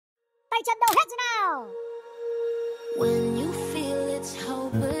trận đấu hết nào. When you feel it's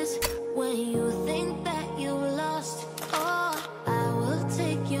hopeless, when you think that you lost, oh, I will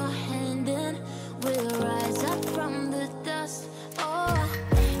take your hand and we'll rise up from the dust. Oh,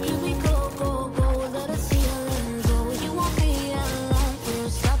 here we go, go, go, let us heal and go. You won't be alone, we're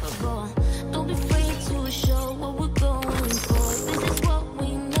unstoppable. Don't be afraid to show what we're going for. This is what we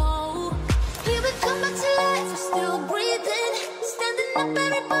know. Here we come back to life, we're still breathing. Standing up,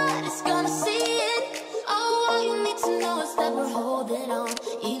 everybody's gonna see it. Oh, all you need to know is that we're holding on.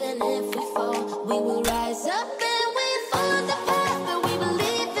 Even if we fall, we will rise up and we follow the path that we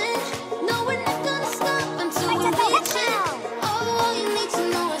believe in. No, we're not gonna stop until we reach it. Oh, all you need to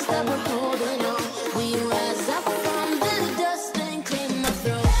know is that we're holding on. We rise up from the dust and clean my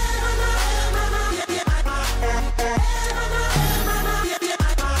throat.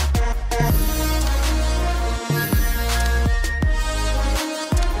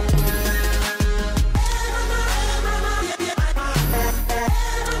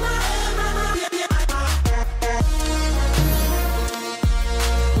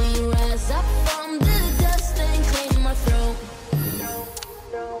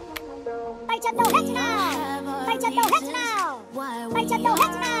 Tay chân đâu hết nào. Tay chân đâu hết nào. Tay chân đâu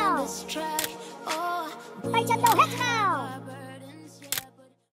hết nào. Tay chân đâu hết nào.